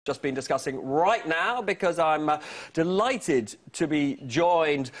just been discussing right now, because I'm delighted to be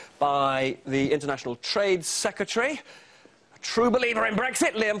joined by the International Trade Secretary, a true believer in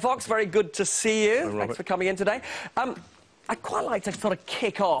Brexit, Liam Fox. Very good to see you. Hello, thanks for coming in today. I'd quite like to sort of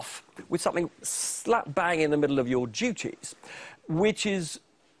kick off with something slap bang in the middle of your duties, which is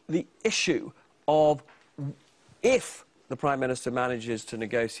the issue of if the Prime Minister manages to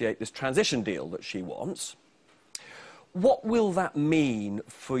negotiate this transition deal that she wants, what will that mean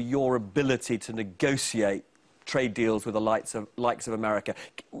for your ability to negotiate trade deals with the likes of America?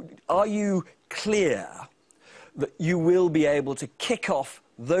 Are you clear that you will be able to kick off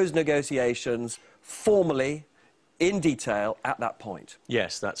those negotiations formally, in detail, at that point?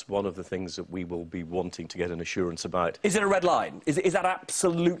 Yes, that's one of the things that we will be wanting to get an assurance about. Is it a red line? Is that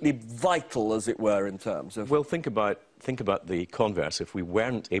absolutely vital, as it were, in terms of... Well, think about the converse. If we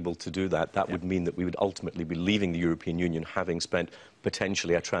weren't able to do that, that would mean that we would ultimately be leaving the European Union, having spent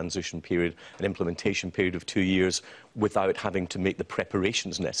potentially a transition period, an implementation period of 2 years, without having to make the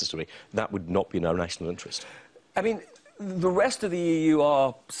preparations necessary. That would not be in our national interest. I mean, the rest of the EU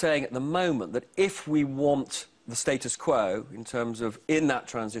are saying at the moment that if we want the status quo in terms of, in that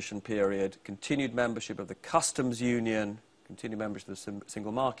transition period, continued membership of the customs union, continued membership of the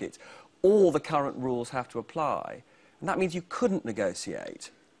single market, all the current rules have to apply. And that means you couldn't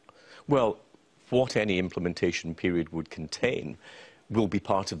negotiate. Well, what any implementation period would contain will be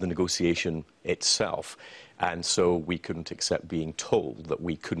part of the negotiation itself. And so we couldn't accept being told that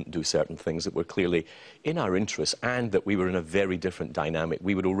we couldn't do certain things that were clearly in our interests, and that we were in a very different dynamic.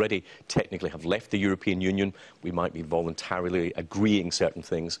 We would already technically have left the European Union. We might be voluntarily agreeing certain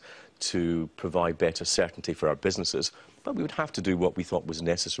things to provide better certainty for our businesses, but we would have to do what we thought was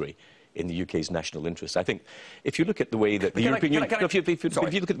necessary in the UK's national interest. I think if you look at the way that the European Union... If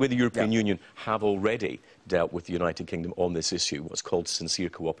you look at the way the European Union have already dealt with the United Kingdom on this issue, what's called sincere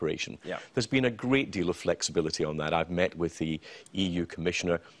cooperation, there's been a great deal of flexibility on that. I've met with the EU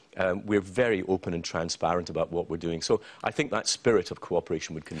Commissioner. We're very open and transparent about what we're doing. So I think that spirit of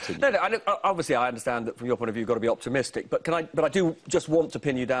cooperation would continue. No, obviously I understand that from your point of view you've got to be optimistic, but I do just want to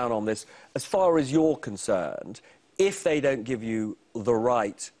pin you down on this. As far as you're concerned, if they don't give you the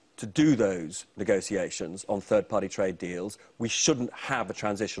right to do those negotiations on third-party trade deals, we shouldn't have a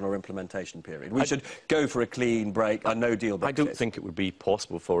transition or implementation period. We should go for a clean break, a no-deal Brexit. I don't think it would be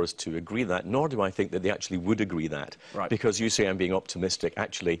possible for us to agree that, nor do I think that they actually would agree that. Right. Because you say I'm being optimistic.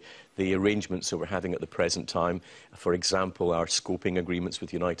 Actually, the arrangements that we're having at the present time, for example, our scoping agreements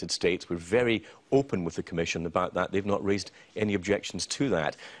with the United States, we're very open with the Commission about that. They've not raised any objections to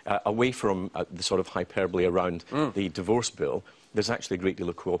that. Away from the sort of hyperbole around the divorce bill, there's actually a great deal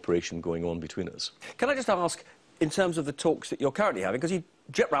of cooperation going on between us. Can I just ask, in terms of the talks that you're currently having, because you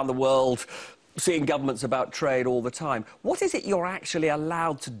jet around the world seeing governments about trade all the time, what is it you're actually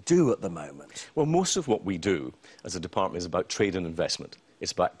allowed to do at the moment? Well, most of what we do as a department is about trade and investment.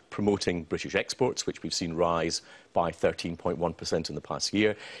 It's about promoting British exports, which we've seen rise by 13.1% in the past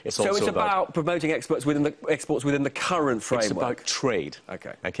year. So it's about promoting exports within the current framework? It's about trade.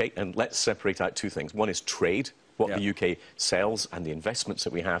 OK. And let's separate out two things. One is trade, what the UK sells, and the investments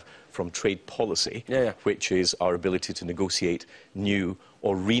that we have from trade policy, which is our ability to negotiate new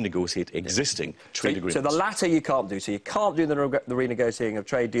or renegotiate existing trade agreements. So the latter you can't do. So you can't do the renegotiating of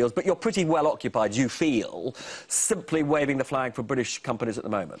trade deals, but you're pretty well occupied, you feel, simply waving the flag for British companies at the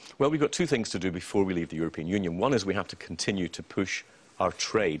moment. Well, we've got two things to do before we leave the European Union. One is we have to continue to push our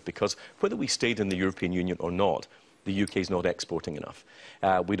trade, because whether we stayed in the European Union or not, the UK is not exporting enough.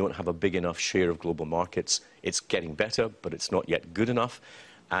 We don't have a big enough share of global markets. It's getting better, but it's not yet good enough.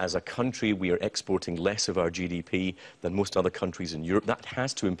 As a country, we are exporting less of our GDP than most other countries in Europe. That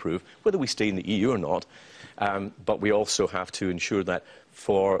has to improve, whether we stay in the EU or not. But we also have to ensure that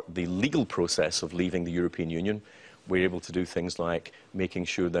for the legal process of leaving the European Union, we're able to do things like making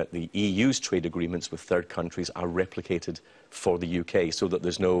sure that the EU's trade agreements with third countries are replicated for the UK, so that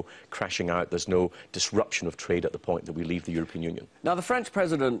there's no crashing out, there's no disruption of trade at the point that we leave the European Union. Now, the French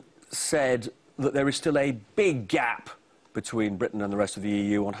president said that there is still a big gap between Britain and the rest of the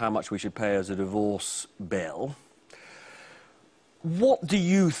EU on how much we should pay as a divorce bill. What do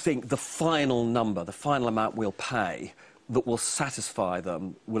you think the final number, the final amount we'll pay that will satisfy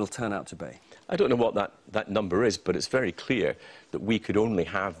them will turn out to be? I don't know what that number is, but it's very clear that we could only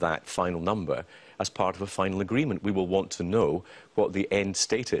have that final number as part of a final agreement. We will want to know what the end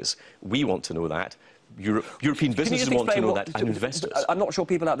state is. We want to know that. European businesses want to know that, and investors. I'm not sure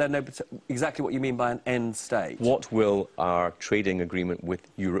people out there know exactly what you mean by an end state. What will our trading agreement with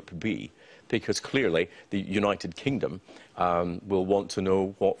Europe be? because clearly the United Kingdom will want to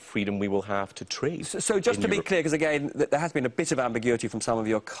know what freedom we will have to trade. So just to be clear, because again, there has been a bit of ambiguity from some of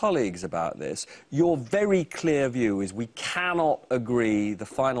your colleagues about this, your very clear view is we cannot agree the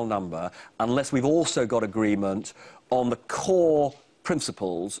final number unless we've also got agreement on the core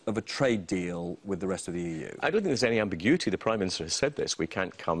principles of a trade deal with the rest of the EU. I don't think there's any ambiguity. The Prime Minister has said this. We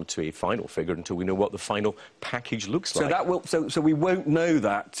can't come to a final figure until we know what the final package looks like. So we won't know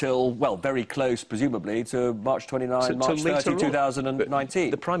that till, well, very close, presumably, to March 29, March 30,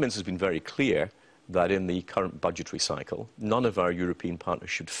 2019. The Prime Minister's been very clear that in the current budgetary cycle, none of our European partners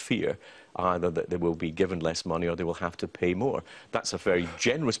should fear either that they will be given less money or they will have to pay more. That's a very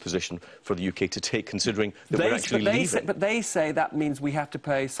generous position for the UK to take, considering that we're actually leaving. But they say that means we have to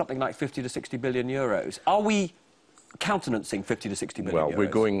pay something like 50 to 60 billion euros. Are we countenancing 50 to 60 billion euros? Well, we're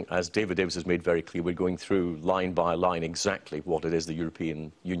going, as David Davis has made very clear, we're going through line by line exactly what it is the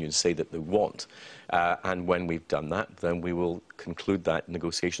European Union say that they want. And when we've done that, then we will conclude that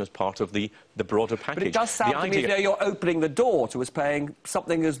negotiation as part of the broader package. But it does sound to me as though you're opening the door to us paying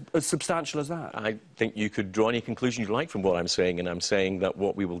something as substantial as that. I think you could draw any conclusion you like from what I'm saying, and I'm saying that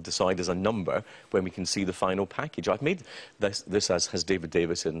what we will decide is a number when we can see the final package. I've made this as has David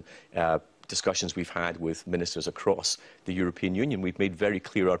Davis in discussions we've had with ministers across the European Union. We've made very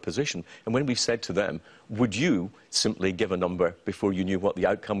clear our position. And when we've said to them, would you simply give a number before you knew what the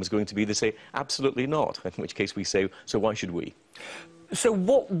outcome was going to be? They say, absolutely not. In which case we say, so why should we? So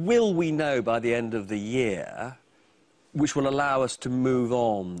what will we know by the end of the year which will allow us to move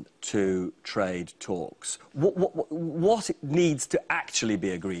on to trade talks? What needs to actually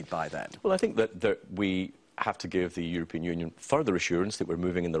be agreed by then? Well, I think that we have to give the European Union further assurance that we're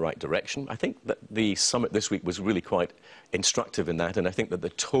moving in the right direction. I think that the summit this week was really quite instructive in that, and I think that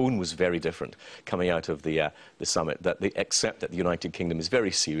the tone was very different coming out of the summit, that they accept that the United Kingdom is very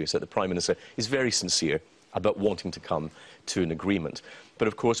serious, that the Prime Minister is very sincere about wanting to come to an agreement. But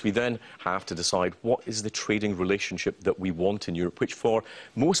of course we then have to decide what is the trading relationship that we want in Europe, which for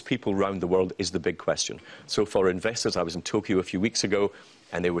most people around the world is the big question. So for investors, I was in Tokyo a few weeks ago,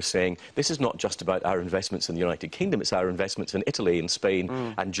 and they were saying, this is not just about our investments in the United Kingdom, it's our investments in Italy and Spain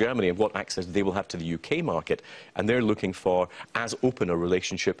and Germany and what access they will have to the UK market. And they're looking for as open a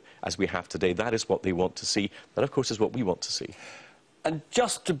relationship as we have today. That is what they want to see. That, of course, is what we want to see. And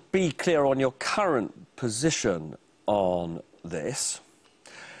just to be clear on your current position on this,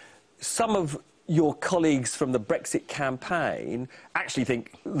 some of your colleagues from the Brexit campaign actually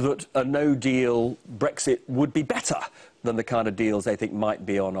think that a no-deal Brexit would be better than the kind of deals they think might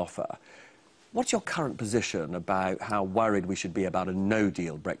be on offer. What's your current position about how worried we should be about a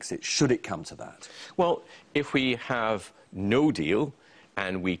no-deal Brexit, should it come to that? Well, if we have no deal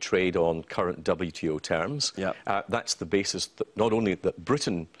and we trade on current WTO terms, that's the basis that not only that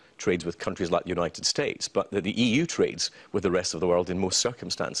Britain trades with countries like the United States, but that the EU trades with the rest of the world in most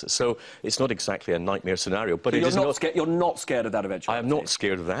circumstances. So it's not exactly a nightmare scenario. But you're not scared of that eventuality? I am not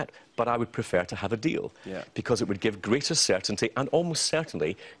scared of that, but I would prefer to have a deal, because it would give greater certainty and almost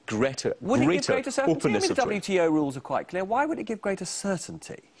certainly greater openness. I mean, the WTO rules are quite clear. Why would it give greater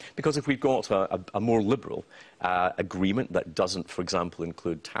certainty? Because if we've got a more liberal agreement that doesn't, for example,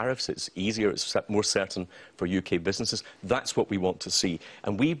 include tariffs, it's easier, it's more certain for UK businesses. That's what we want to see.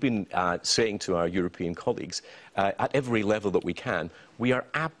 And we've been saying to our European colleagues, at every level that we can, we are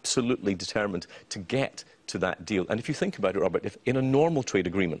absolutely determined to get to that deal. And if you think about it, Robert, if in a normal trade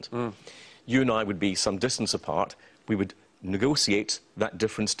agreement, you and I would be some distance apart, we would negotiate that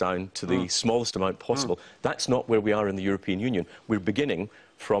difference down to the smallest amount possible. That's not where we are in the European Union. We're beginning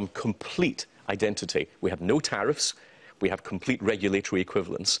from complete identity. We have no tariffs, we have complete regulatory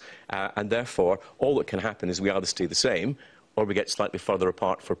equivalence, and therefore all that can happen is we either stay the same or we get slightly further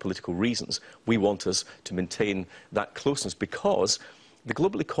apart for political reasons. We want us to maintain that closeness because the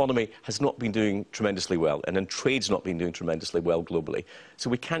global economy has not been doing tremendously well, and then trade's not been doing tremendously well globally. So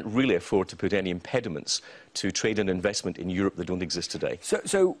we can't really afford to put any impediments to trade and investment in Europe that don't exist today.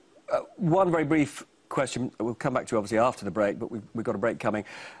 So one very brief question. We'll come back to you, obviously, after the break, but we've got a break coming.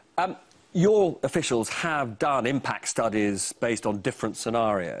 Your officials have done impact studies based on different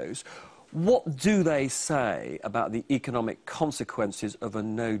scenarios. What do they say about the economic consequences of a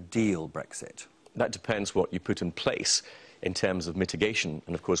no-deal Brexit? That depends what you put in place in terms of mitigation,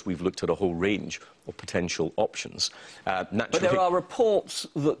 and of course we've looked at a whole range of potential options. But there are reports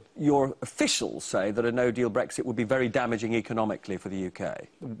that your officials say that a no-deal Brexit would be very damaging economically for the UK.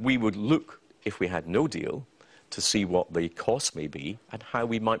 We would look, if we had no deal, to see what the costs may be and how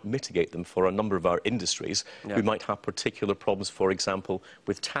we might mitigate them for a number of our industries who might have particular problems, for example,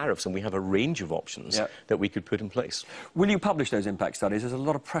 with tariffs. And we have a range of options that we could put in place. Will you publish those impact studies? There's a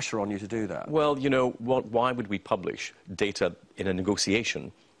lot of pressure on you to do that. Well, you know, why would we publish data in a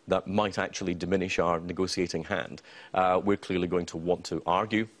negotiation that might actually diminish our negotiating hand? We're clearly going to want to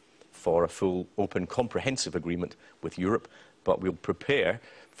argue for a full, open, comprehensive agreement with Europe, but we'll prepare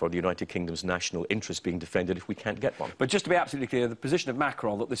for the United Kingdom's national interest being defended if we can't get one. But just to be absolutely clear, the position of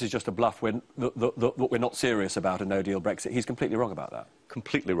Macron that this is just a bluff, that we're not serious about a no-deal Brexit, he's completely wrong about that.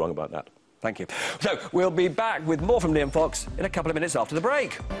 Completely wrong about that. Thank you. So, we'll be back with more from Liam Fox in a couple of minutes after the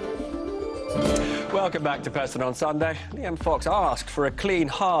break. Welcome back to Peston on Sunday. Liam Fox asked for a clean,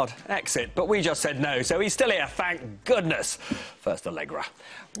 hard exit, but we just said no, so he's still here, thank goodness. First, Allegra.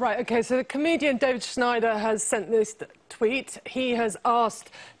 Right, OK, so the comedian David Schneider has sent this tweet. He has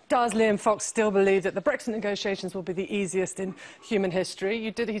asked, does Liam Fox still believe that the Brexit negotiations will be the easiest in human history?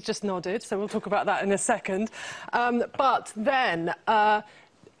 He just nodded, so we'll talk about that in a second. But then...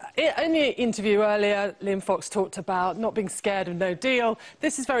 in the interview earlier, Liam Fox talked about not being scared of no deal.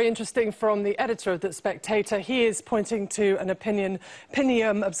 This is very interesting from the editor of The Spectator. He is pointing to an Opinion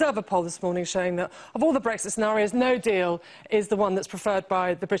Observer poll this morning showing that of all the Brexit scenarios, no deal is the one that's preferred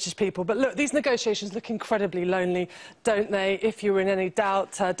by the British people. But look, these negotiations look incredibly lonely, don't they? If you were in any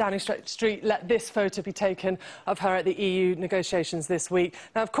doubt, Downing Street let this photo be taken of her at the EU negotiations this week.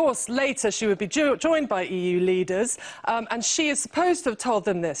 Now, of course, later she would be joined by EU leaders, and she is supposed to have told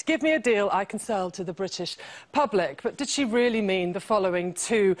them this: give me a deal I can sell to the British public. But did she really mean the following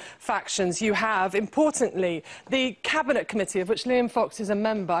two factions? You have, importantly, the Cabinet Committee, of which Liam Fox is a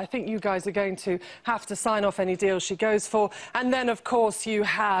member. I think you guys are going to have to sign off any deal she goes for. And then, of course, you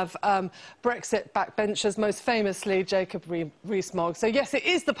have Brexit backbenchers, most famously Jacob Rees-Mogg. So, yes, it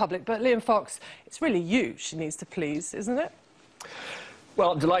is the public, but Liam Fox, it's really you she needs to please, isn't it?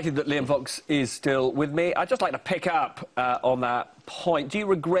 Well, I'm delighted that Liam Fox is still with me. I'd just like to pick up on that point. Do you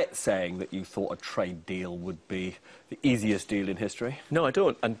regret saying that you thought a trade deal would be the easiest deal in history? No, I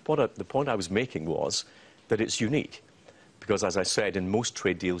don't. And the point I was making was that it's unique. Because, as I said, in most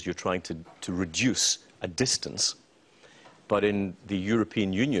trade deals, you're trying to reduce a distance. But in the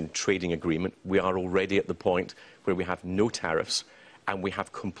European Union trading agreement, we are already at the point where we have no tariffs and we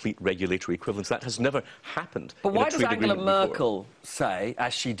have complete regulatory equivalence. That has never happened. But why does Angela Merkel say,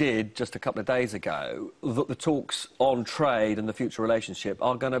 as she did just a couple of days ago, that the talks on trade and the future relationship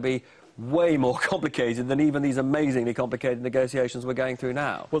are going to be way more complicated than even these amazingly complicated negotiations we're going through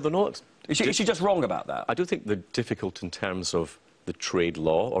now? Well, they're not. Is she just wrong about that? I don't think they're difficult in terms of the trade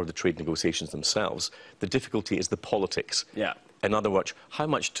law or the trade negotiations themselves. The difficulty is the politics. Yeah. In other words, how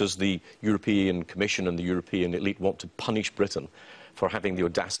much does the European Commission and the European elite want to punish Britain for having the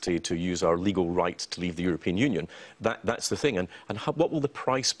audacity to use our legal right to leave the European Union? That's the thing. And what will the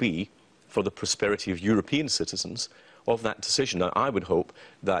price be for the prosperity of European citizens of that decision? Now, I would hope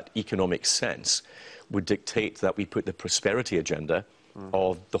that economic sense would dictate that we put the prosperity agenda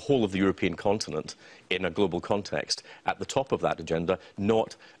of the whole of the European continent in a global context at the top of that agenda,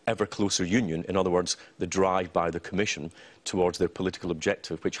 not ever closer union. In other words, the drive by the Commission towards their political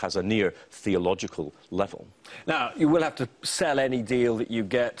objective, which has a near theological level. Now, you will have to sell any deal that you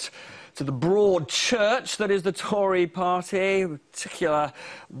get to the broad church that is the Tory party, a particular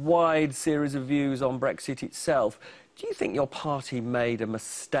wide series of views on Brexit itself. Do you think your party made a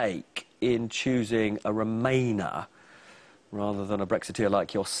mistake in choosing a Remainer rather than a Brexiteer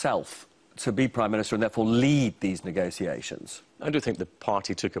like yourself to be Prime Minister and therefore lead these negotiations? I do think the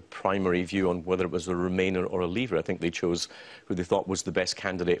party took a primary view on whether it was a Remainer or a Leaver. I think they chose who they thought was the best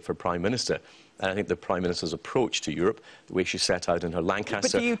candidate for Prime Minister. And I think the Prime Minister's approach to Europe, the way she set out in her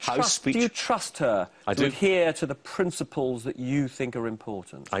Lancaster House speech... do you trust her to adhere to the principles that you think are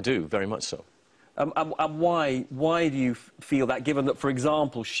important? I do, very much so. And why do you feel that, given that, for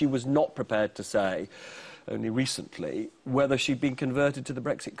example, she was not prepared to say only recently whether she'd been converted to the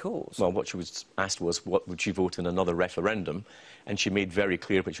Brexit cause? Well, what she was asked was, what would she vote in another referendum? And she made very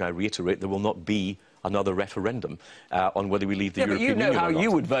clear, which I reiterate, there will not be another referendum on whether we leave the European Union or not. But you know how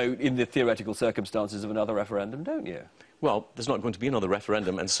you would vote in the theoretical circumstances of another referendum, don't you? Well, there's not going to be another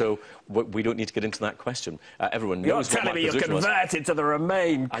referendum, and so we don't need to get into that question. Everyone knows what my position was. You're telling me you're converted to the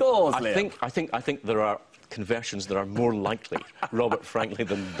Remain cause, I think there are conversions that are more likely, Robert, frankly,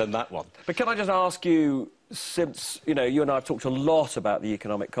 than that one. But can I just ask you, since, you know, you and I have talked a lot about the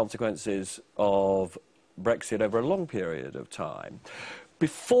economic consequences of Brexit over a long period of time,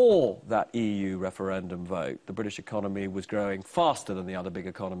 before that EU referendum vote, the British economy was growing faster than the other big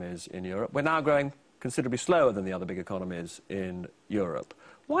economies in Europe. We're now growing considerably slower than the other big economies in Europe.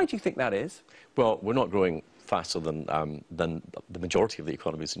 Why do you think that is? Well, we're not growing faster than the majority of the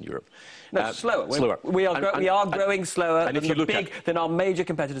economies in Europe. No, slower. Slower. We are growing slower than our major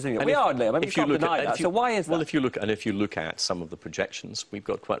competitors in Europe. We are, Liam. I mean, you can't deny that. So why is that? Well, if you look at some of the projections, we've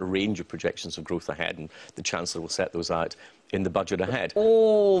got quite a range of projections of growth ahead, and the Chancellor will set those out in the budget ahead.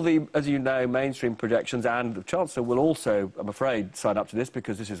 All the, as you know, mainstream projections, and the Chancellor will also, I'm afraid, sign up to this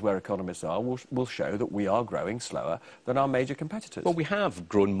because this is where economists are, will show that we are growing slower than our major competitors. Well, we have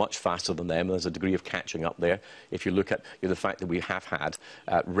grown much faster than them. There's a degree of catching up there. If you look at the fact that we have had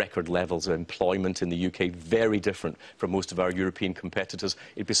record levels of employment in the UK, very different from most of our European competitors,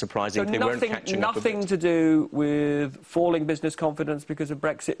 it'd be surprising if they weren't catching up. Nothing to do with falling business confidence because of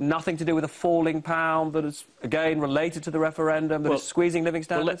Brexit, nothing to do with a falling pound that is, again, related to the referendum, that is squeezing living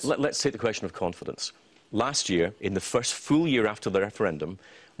standards? Well, let's take the question of confidence. Last year, in the first full year after the referendum,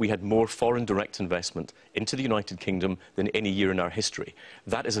 we had more foreign direct investment into the United Kingdom than any year in our history.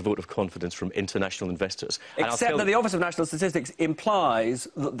 That is a vote of confidence from international investors. Except that the Office of National Statistics implies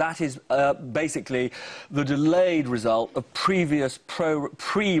that that is basically the delayed result of previous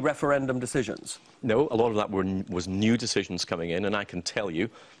pre-referendum decisions. No, a lot of that was new decisions coming in, and I can tell you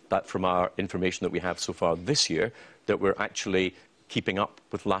that from our information that we have so far this year, that we're actually keeping up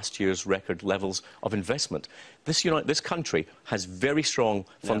with last year's record levels of investment. This country has very strong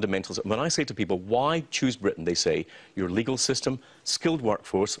fundamentals. When I say to people, why choose Britain, they say, your legal system, skilled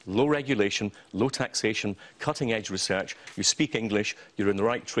workforce, low regulation, low taxation, cutting-edge research, you speak English, you're in the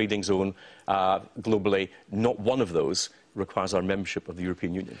right trading zone globally. Not one of those requires our membership of the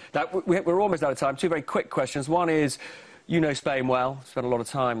European Union. Now, we're almost out of time. Two very quick questions. One is, you know Spain well, spent a lot of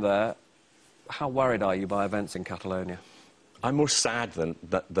time there. How worried are you by events in Catalonia? I'm more sad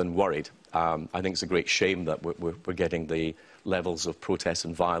than worried. I think it's a great shame that we're getting the levels of protest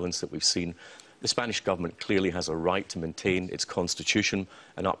and violence that we've seen. The Spanish government clearly has a right to maintain its constitution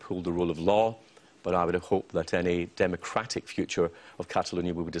and uphold the rule of law, but I would hope that any democratic future of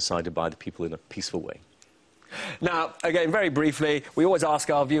Catalonia will be decided by the people in a peaceful way. Now, again, very briefly, we always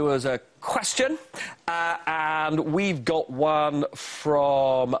ask our viewers a question, and we've got one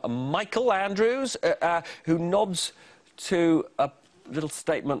from Michael Andrews, who nods to a little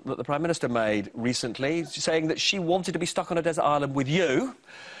statement that the Prime Minister made recently, saying that she wanted to be stuck on a desert island with you.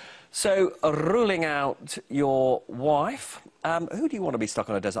 So, ruling out your wife, who do you want to be stuck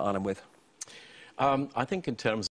on a desert island with? I think in terms